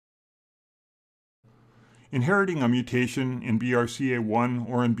Inheriting a mutation in BRCA1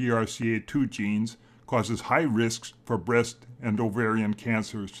 or in BRCA2 genes causes high risks for breast and ovarian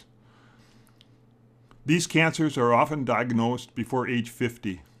cancers. These cancers are often diagnosed before age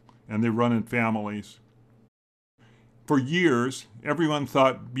 50, and they run in families. For years, everyone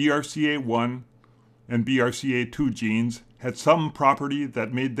thought BRCA1 and BRCA2 genes had some property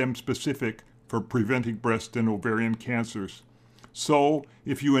that made them specific for preventing breast and ovarian cancers. So,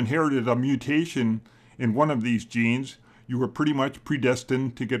 if you inherited a mutation in one of these genes, you were pretty much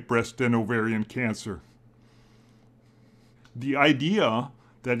predestined to get breast and ovarian cancer. The idea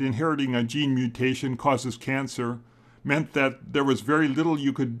that inheriting a gene mutation causes cancer meant that there was very little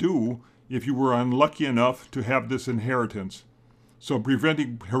you could do if you were unlucky enough to have this inheritance. So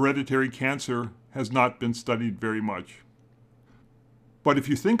preventing hereditary cancer has not been studied very much. But if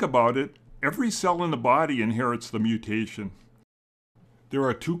you think about it, every cell in the body inherits the mutation. There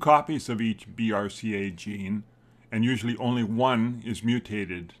are 2 copies of each BRCA gene, and usually only one is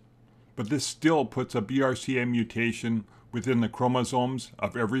mutated. But this still puts a BRCA mutation within the chromosomes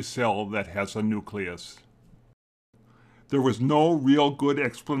of every cell that has a nucleus. There was no real good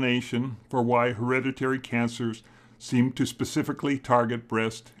explanation for why hereditary cancers seem to specifically target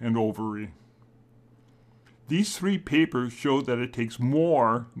breast and ovary. These 3 papers show that it takes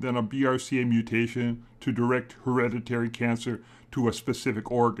more than a BRCA mutation to direct hereditary cancer to a specific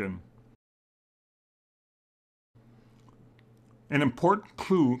organ. An important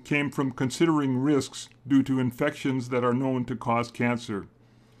clue came from considering risks due to infections that are known to cause cancer.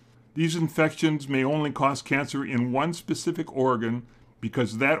 These infections may only cause cancer in one specific organ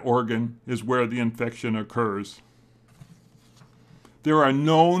because that organ is where the infection occurs. There are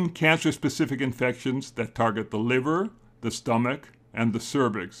known cancer-specific infections that target the liver, the stomach, and the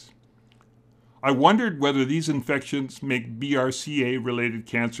cervix. I wondered whether these infections make BRCA-related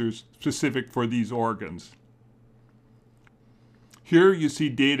cancers specific for these organs. Here you see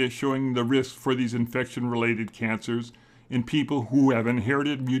data showing the risk for these infection-related cancers in people who have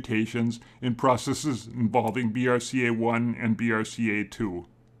inherited mutations in processes involving BRCA1 and BRCA2.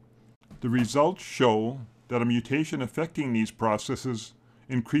 The results show that a mutation affecting these processes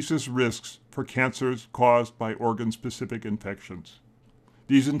increases risks for cancers caused by organ-specific infections.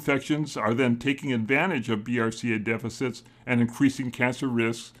 These infections are then taking advantage of BRCA deficits and increasing cancer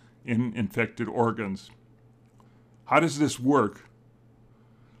risks in infected organs. How does this work?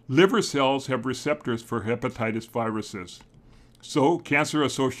 Liver cells have receptors for hepatitis viruses. So, cancer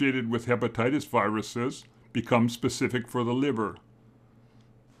associated with hepatitis viruses becomes specific for the liver.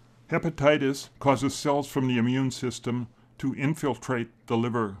 Hepatitis causes cells from the immune system to infiltrate the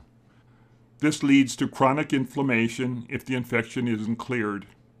liver. This leads to chronic inflammation if the infection isn't cleared.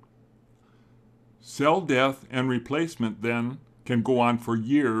 Cell death and replacement then can go on for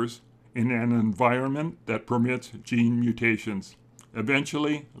years in an environment that permits gene mutations.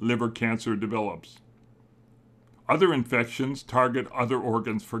 Eventually, liver cancer develops. Other infections target other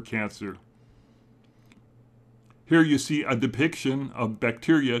organs for cancer. Here you see a depiction of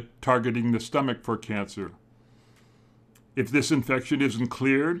bacteria targeting the stomach for cancer. If this infection isn't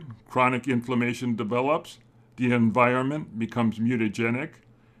cleared, chronic inflammation develops, the environment becomes mutagenic,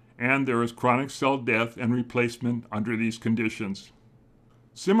 and there is chronic cell death and replacement under these conditions.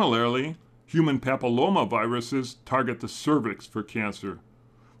 Similarly, human papillomaviruses target the cervix for cancer.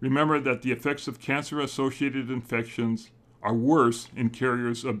 Remember that the effects of cancer-associated infections are worse in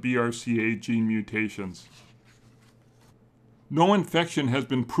carriers of BRCA gene mutations. No infection has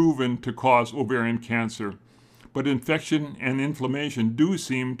been proven to cause ovarian cancer, but infection and inflammation do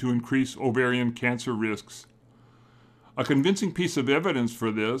seem to increase ovarian cancer risks. A convincing piece of evidence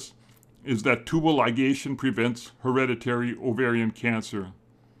for this is that tubal ligation prevents hereditary ovarian cancer.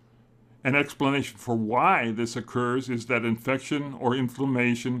 An explanation for why this occurs is that infection or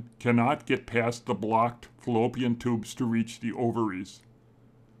inflammation cannot get past the blocked fallopian tubes to reach the ovaries.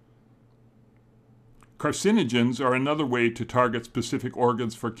 Carcinogens are another way to target specific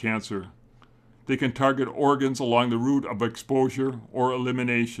organs for cancer. They can target organs along the route of exposure or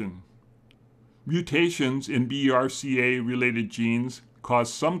elimination. Mutations in BRCA-related genes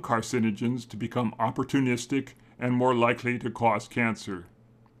cause some carcinogens to become opportunistic and more likely to cause cancer.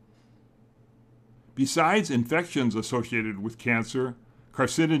 Besides infections associated with cancer,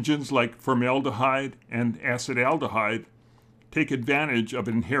 carcinogens like formaldehyde and acetaldehyde take advantage of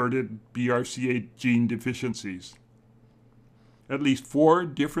inherited BRCA gene deficiencies. At least 4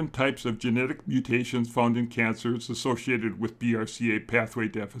 different types of genetic mutations found in cancers associated with BRCA pathway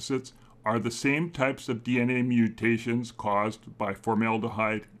deficits are the same types of DNA mutations caused by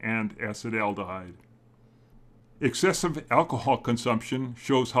formaldehyde and acetaldehyde. Excessive alcohol consumption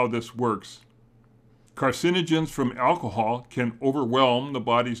shows how this works. Carcinogens from alcohol can overwhelm the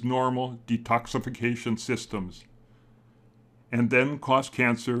body's normal detoxification systems and then cause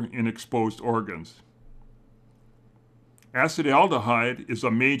cancer in exposed organs. Acetaldehyde is a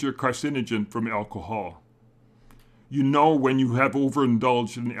major carcinogen from alcohol. You know when you have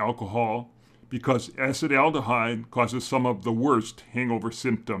overindulged in alcohol because acetaldehyde causes some of the worst hangover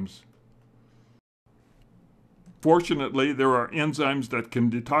symptoms. Fortunately, there are enzymes that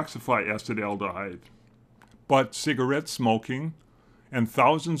can detoxify acetaldehyde. But cigarette smoking and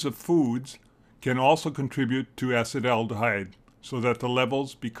thousands of foods can also contribute to acetaldehyde so that the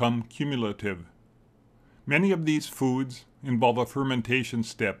levels become cumulative. Many of these foods involve a fermentation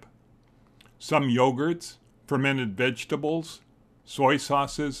step. Some yogurts, fermented vegetables, soy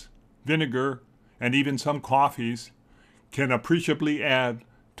sauces, vinegar, and even some coffees can appreciably add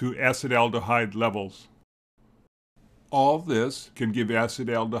to acetaldehyde levels. All this can give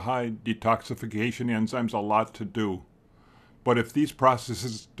acetaldehyde detoxification enzymes a lot to do. But if these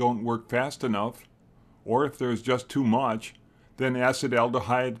processes don't work fast enough, or if there's just too much, then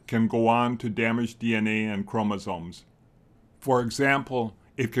acetaldehyde can go on to damage DNA and chromosomes. For example,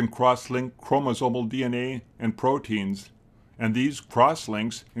 it can cross-link chromosomal DNA and proteins, and these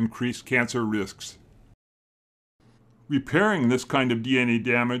cross-links increase cancer risks. Repairing this kind of DNA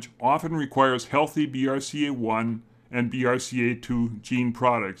damage often requires healthy BRCA1 and BRCA2 gene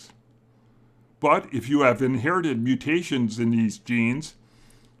products. But if you have inherited mutations in these genes,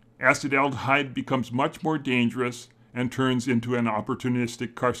 acetaldehyde becomes much more dangerous and turns into an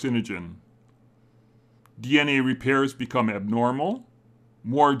opportunistic carcinogen. DNA repairs become abnormal,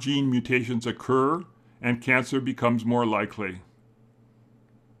 more gene mutations occur, and cancer becomes more likely.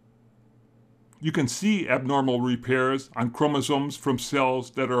 You can see abnormal repairs on chromosomes from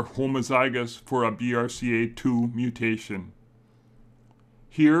cells that are homozygous for a BRCA2 mutation.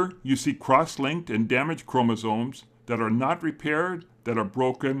 Here you see cross-linked and damaged chromosomes that are not repaired, that are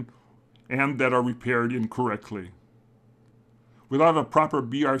broken, and that are repaired incorrectly. Without a proper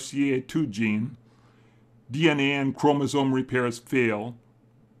BRCA2 gene, DNA and chromosome repairs fail,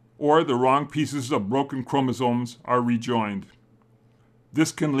 or the wrong pieces of broken chromosomes are rejoined.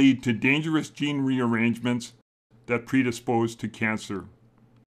 This can lead to dangerous gene rearrangements that predispose to cancer.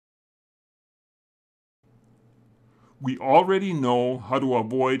 We already know how to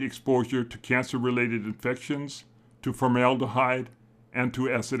avoid exposure to cancer-related infections, to formaldehyde, and to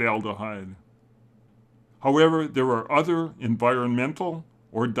acetaldehyde. However, there are other environmental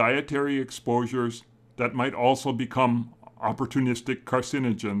or dietary exposures that might also become opportunistic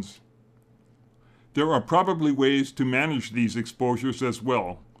carcinogens. There are probably ways to manage these exposures as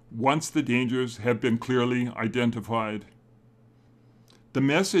well, once the dangers have been clearly identified. The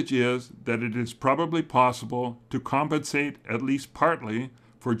message is that it is probably possible to compensate at least partly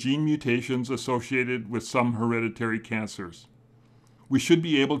for gene mutations associated with some hereditary cancers. We should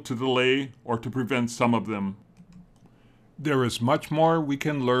be able to delay or to prevent some of them. There is much more we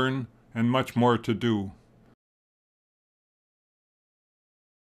can learn and much more to do.